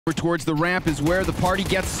Towards the ramp is where the party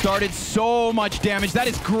gets started. So much damage. That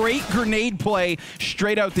is great grenade play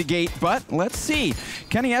straight out the gate. But let's see.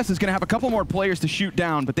 Kenny S is going to have a couple more players to shoot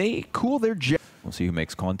down, but they cool their jet. We'll see who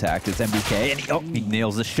makes contact. It's MBK, and he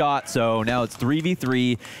nails the shot. So now it's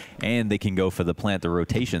 3v3, and they can go for the plant. The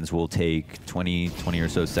rotations will take 20 or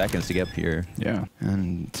so seconds to get up here. Yeah,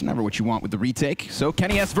 and it's never what you want with the retake. So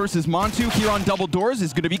Kenny S versus Montu here on double doors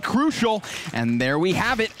is going to be crucial. And there we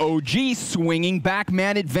have it. OG swinging back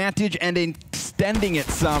man advantage and extending it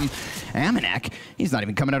some. Amanek, he's not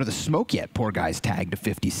even coming out of the smoke yet. Poor guy's tagged to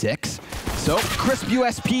 56. So, crisp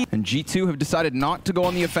USP. And G2 have decided not to go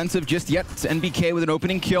on the offensive just yet. It's NBK with an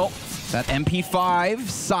opening kill. That MP5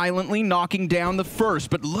 silently knocking down the first.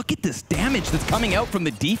 But look at this damage that's coming out from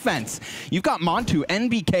the defense. You've got Montu,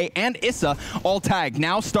 NBK, and Issa all tagged.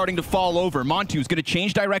 Now starting to fall over. Montu's going to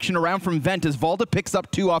change direction around from vent as Valda picks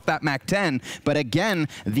up 2 off that Mac 10. But again,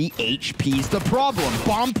 the HP's the problem.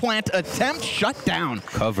 Bomb plant attempt shut down.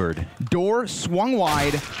 Covered. Door swung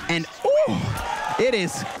wide, and it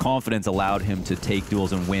is. Confidence allowed him to take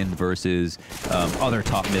duels and win versus other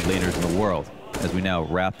top mid laners in the world. As we now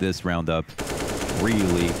wrap this round up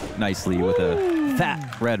really nicely with a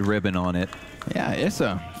fat red ribbon on it. Yeah,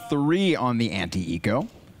 Issa 3 on the anti-eco.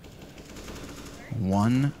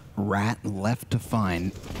 1 rat left to find.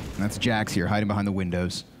 And that's Jax here hiding behind the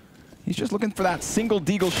windows. He's just looking for that single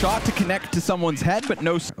deagle shot to connect to someone's head, but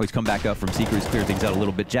no. Oh, he's come back up from Secrets, clear things out a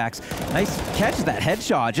little bit. Jax, nice catch that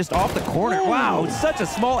headshot just off the corner. Wow, such a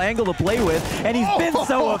small angle to play with, and he's been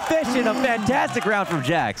so efficient. A fantastic round from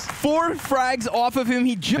Jax. 4 frags off of him.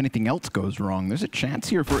 If anything else goes wrong, there's a chance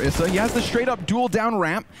here for Issa. He has the straight up duel down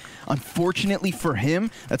ramp. Unfortunately for him,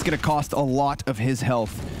 that's going to cost a lot of his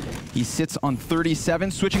health. He sits on 37,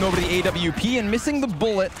 switching over to the AWP and missing the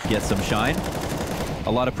bullet. Gets some shine.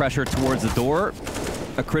 A lot of pressure towards the door.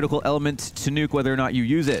 A critical element to nuke whether or not you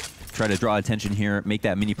use it. Try to draw attention here, make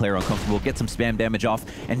that mini player uncomfortable, get some spam damage off,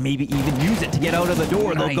 and maybe even use it to get out of the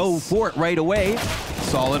door. Nice. They'll go for it right away.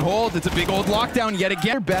 Solid hold. It's a big old lockdown yet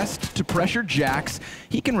again. Best to pressure Jax.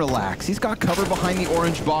 He can relax. He's got cover behind the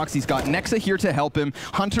orange box. He's got Nexa here to help him.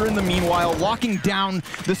 Hunter in the meanwhile locking down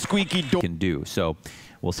the squeaky door. Can do. So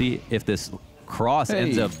we'll see if this cross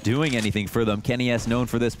ends up doing anything for them. Kenny S known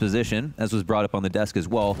for this position, as was brought up on the desk as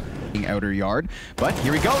well. Outer yard, but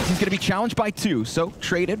here he goes. He's going to be challenged by 2, so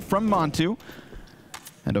traded from Montu.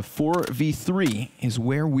 And a 4v3 is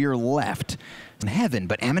where we're left in heaven,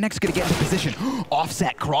 but Amanek's going to get into position.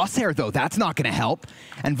 Offset crosshair, though. That's not going to help.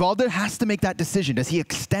 And Valda has to make that decision. Does he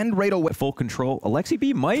extend right away? Full control. Alexi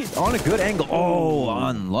B might on a good angle. Oh,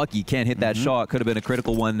 unlucky. Can't hit that shot. Could have been a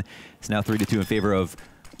critical one. It's now 3-2 in favor of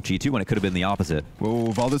G2 when it could have been the opposite. Whoa,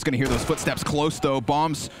 Valda's going to hear those footsteps close, though.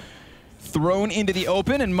 Bombs thrown into the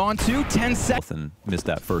open, and Montu, 10 seconds. And missed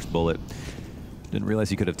that first bullet. Didn't realize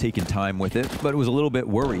he could have taken time with it, but was a little bit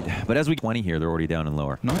worried. But as we 20 here, they're already down and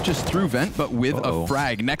lower. Not just through vent, but with a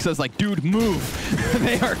frag. Nexa's like, dude, move.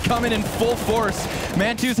 They are coming in full force.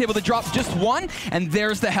 Mantu's able to drop just 1, and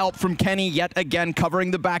there's the help from Kenny yet again,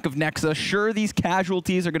 covering the back of Nexa. Sure, these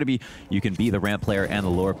casualties are going to be... You can be the ramp player and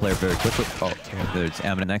the lower player very quickly. Oh, there's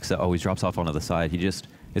Amanek. Nexa always drops off onto the side.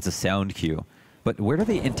 It's a sound cue. But where do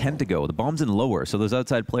they intend to go? The bomb's in lower, so those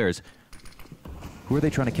outside players, who are they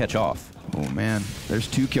trying to catch off? Oh man, there's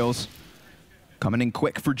 2 kills. Coming in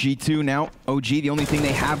quick for G2 now. OG, the only thing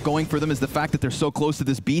they have going for them is the fact that they're so close to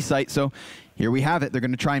this B site, so here we have it. They're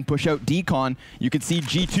going to try and push out Decon. You can see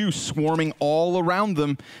G2 swarming all around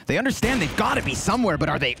them. They understand they've got to be somewhere, but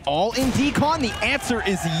are they all in Decon? The answer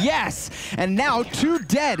is yes. And now 2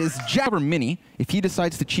 dead is Jabber Mini, if he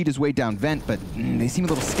decides to cheat his way down vent, but they seem a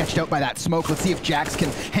little sketched out by that smoke. Let's see if Jax can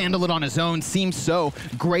handle it on his own. Seems so.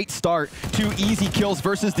 Great start. 2 easy kills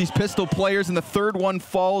versus these pistol players, and the 3rd one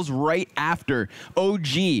falls right after.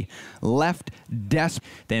 OG left desperate.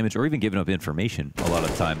 Damage or even giving up information a lot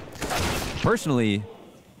of the time. Personally,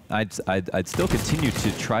 I'd still continue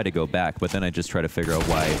to try to go back, but then I just try to figure out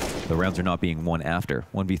why the rounds are not being won after.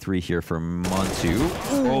 1v3 here for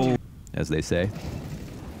Montu, as they say.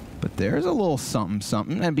 But there's a little something,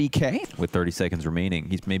 MBK. With 30 seconds remaining,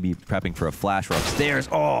 he's maybe prepping for a flash or upstairs.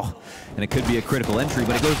 Oh, and it could be a critical entry,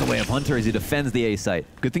 but it goes the way of Hunter as he defends the A site.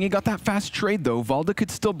 Good thing he got that fast trade, though. Valda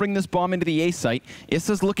could still bring this bomb into the A site.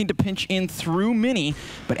 Issa's looking to pinch in through Mini,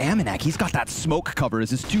 but Amanek, he's got that smoke cover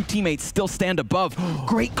as his 2 teammates still stand above.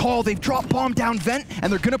 Great call. They've dropped bomb down vent,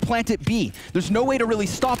 and they're going to plant it B. There's no way to really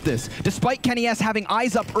stop this. Despite Kenny S having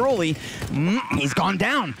eyes up early, he's gone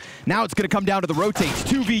down. Now it's going to come down to the rotates.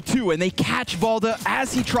 2v2, and they catch Valda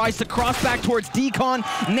as he tries to cross back towards Decon.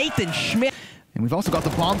 Nathan Schmidt. And we've also got the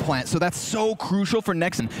bomb plant, so that's so crucial for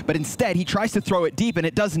Nexon. But instead, he tries to throw it deep, and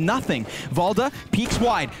it does nothing. Valda peeks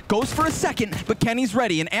wide, goes for a second, but Kenny's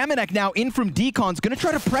ready. And Amanek now in from Decon's going to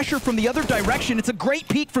try to pressure from the other direction. It's a great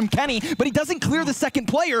peek from Kenny, but he doesn't clear the second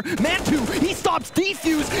player. Mantu, he stops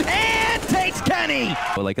Defuse and takes Kenny!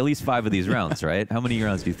 Well, like at least 5 of these rounds, right? How many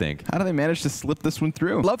rounds do you think? How do they manage to slip this one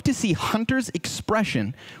through? Love to see Hunter's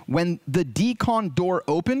expression when the Decon door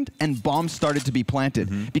opened and bombs started to be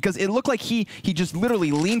planted. Because it looked like he just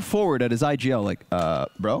literally leaned forward at his IGL like,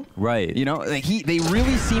 bro? Right. You know, like they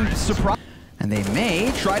really seemed surprised. And they may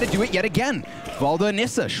try to do it yet again. Valda and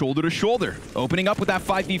Issa, shoulder to shoulder, opening up with that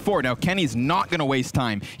 5v4. Now, Kenny's not going to waste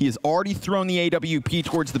time. He has already thrown the AWP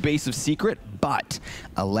towards the base of Secret, but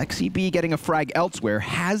Alexi B getting a frag elsewhere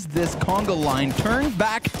has this conga line turned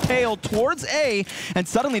back tail towards A, and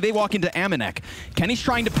suddenly they walk into Amanek. Kenny's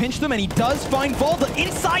trying to pinch them, and he does find Valda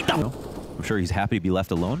inside the... I'm sure he's happy to be left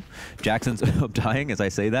alone. Jackson's dying as I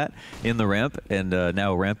say that in the ramp, and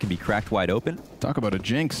now ramp can be cracked wide open. Talk about a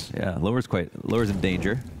jinx. Yeah, Lower's in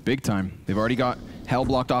danger. Big time. They've already got Hell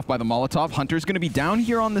blocked off by the Molotov. Hunter's going to be down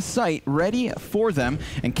here on the site, ready for them,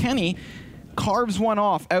 and Kenny carves one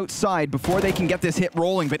off outside before they can get this hit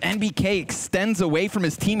rolling, but NBK extends away from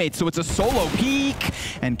his teammates, so it's a solo peek.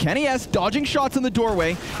 And Kenny S dodging shots in the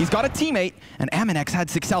doorway. He's got a teammate, and Amanex had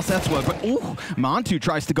 6 health Sethwa, but ooh, Mantu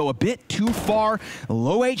tries to go a bit too far.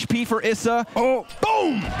 Low HP for Issa. Oh,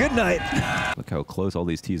 boom! Good night. Look how close all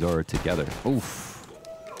these T's are together. Oof.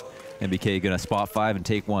 NBK gonna spot 5 and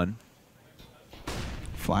take 1.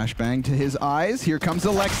 Flashbang to his eyes. Here comes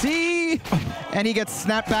Alexi, and he gets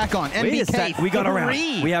snapped back on. NBK, we got a round.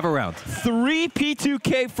 We have a round. 3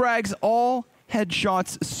 P2K frags, all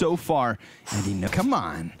headshots so far. And he come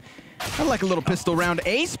on. I'd like a little pistol round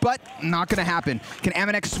ace, but not going to happen. Can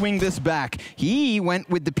Amanek swing this back? He went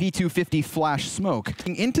with the P250 flash smoke.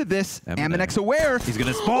 Into this, Amanek's aware. He's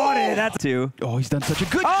going to spawn it. That's 2. Oh, he's done such a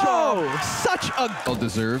good job. Such a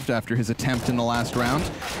well-deserved after his attempt in the last round.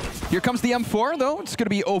 Here comes the M4, though. It's going to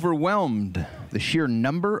be overwhelmed. The sheer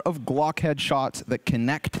number of Glock headshots that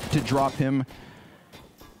connect to drop him,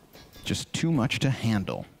 just too much to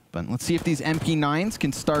handle. But let's see if these MP9s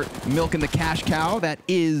can start milking the cash cow that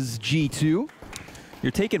is G2.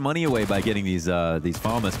 You're taking money away by getting these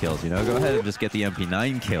FAMAS kills, you know? Go ahead and just get the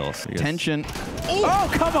MP9 kills. Tension. Oh,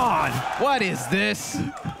 come on! What is this?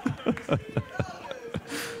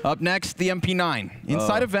 Up next, the MP9.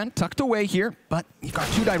 Inside event, tucked away here, but you've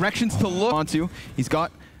got 2 directions to look onto. He's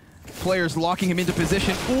got players locking him into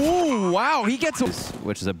position. Ooh, wow, he gets...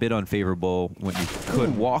 Which is a bit unfavorable when you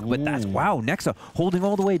could walk, but that's... Wow, Nexa holding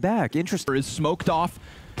all the way back. Interesting. Is smoked off.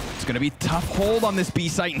 It's going to be tough hold on this B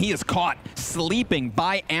site, and he is caught sleeping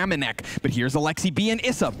by Amanek. But here's Alexi B and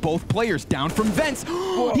Issa, both players down from vents.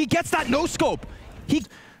 He gets that no-scope.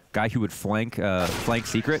 Guy who would flank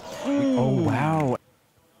Secret. Oh, wow.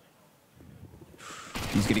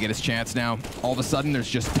 He's going to get his chance now. All of a sudden, there's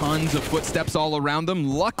just tons of footsteps all around them.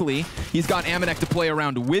 Luckily, he's got Amanek to play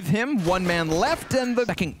around with him. 1 man left, and the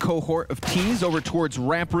second cohort of T's over towards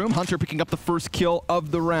ramp room. Hunter picking up the first kill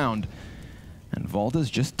of the round. And Valda's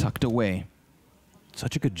just tucked away.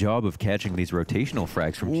 Such a good job of catching these rotational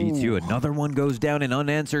frags from G2. Another one goes down, an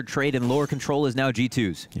unanswered trade, and lower control is now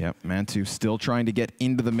G2's. Yep, Mantu still trying to get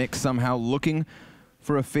into the mix somehow, looking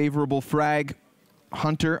for a favorable frag.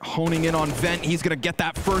 Hunter honing in on Vent. He's going to get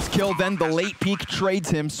that first kill. Then the late peek trades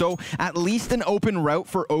him. So at least an open route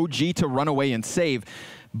for OG to run away and save.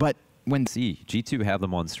 But when G2 have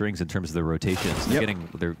them on strings in terms of their rotations.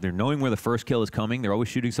 They're knowing where the first kill is coming. They're always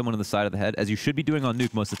shooting someone on the side of the head, as you should be doing on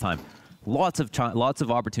Nuke most of the time. Lots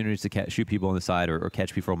of opportunities to shoot people on the side or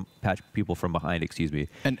catch people from behind, excuse me,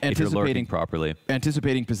 and if you're lurking properly.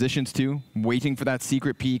 Anticipating positions too, waiting for that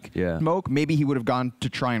secret peek smoke. Maybe he would have gone to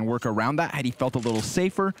try and work around that had he felt a little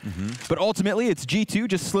safer. But ultimately, it's G2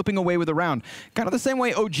 just slipping away with a round. Kind of the same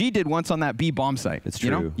way OG did once on that B bomb site. It's true.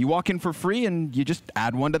 You know, you walk in for free and you just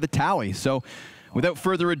add 1 to the tally. So without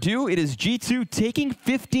further ado, it is G2 taking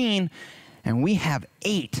 15. And we have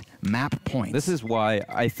 8 map points. This is why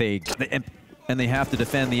I think, and they have to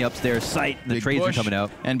defend the upstairs site, and the trades are coming out.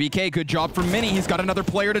 And BK, good job from Mini. He's got another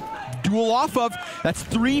player to duel off of. That's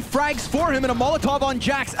 3 frags for him and a Molotov on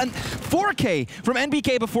Jax. And 4K from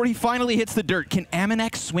NBK before he finally hits the dirt. Can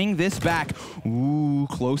Amanek swing this back? Ooh,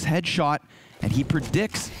 close headshot. And he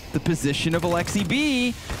predicts the position of Alexi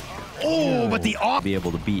B. Oh, but the off be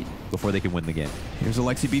able to beat before they can win the game. Here's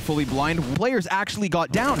Alexi B fully blind. Players actually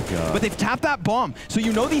got down, but they've tapped that bomb. So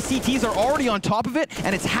you know these CTs are already on top of it,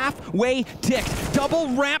 and it's halfway ticked. Double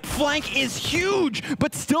ramp flank is huge,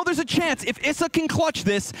 but still there's a chance. If Issa can clutch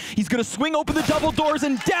this, he's going to swing open the double doors,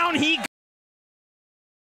 and down he goes.